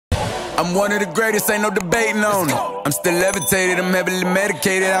I'm one of the greatest, ain't no debating on it. I'm still levitated, I'm heavily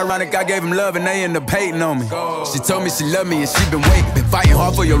medicated. Ironic, I gave him love and they end up hating on me. She told me she loved me and she been waiting. Been fighting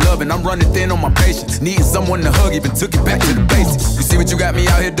hard for your love and I'm running thin on my patience. Needing someone to hug, even took it back to the basics. You see what you got me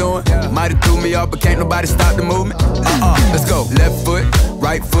out here doing? Might have threw me off, but can't nobody stop the movement. Let's go. Left foot,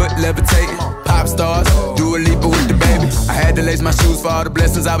 right foot, levitating. Pop stars, do a leap with the baby. I had to lace my shoes for all the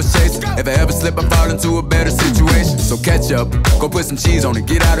blessings I was chasing. If I ever slip, I fall into a better situation. So catch up, go put some cheese on it,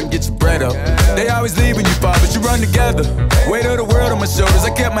 get out and get your bread up. They always leave when you fall, but you run together. Weight of the world on my shoulders,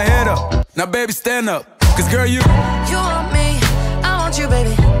 I kept my head up. Now baby, stand up, cause girl, you want me, I want you,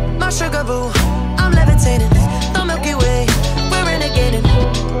 baby. My sugar boo, I'm levitating. The Milky Way, we're renegading.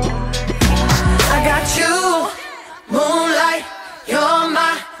 I got you, moonlight, you're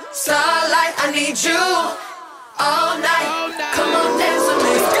my starlight. I need you all night. Come on, dance with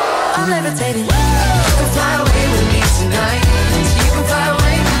me. I'm levitating.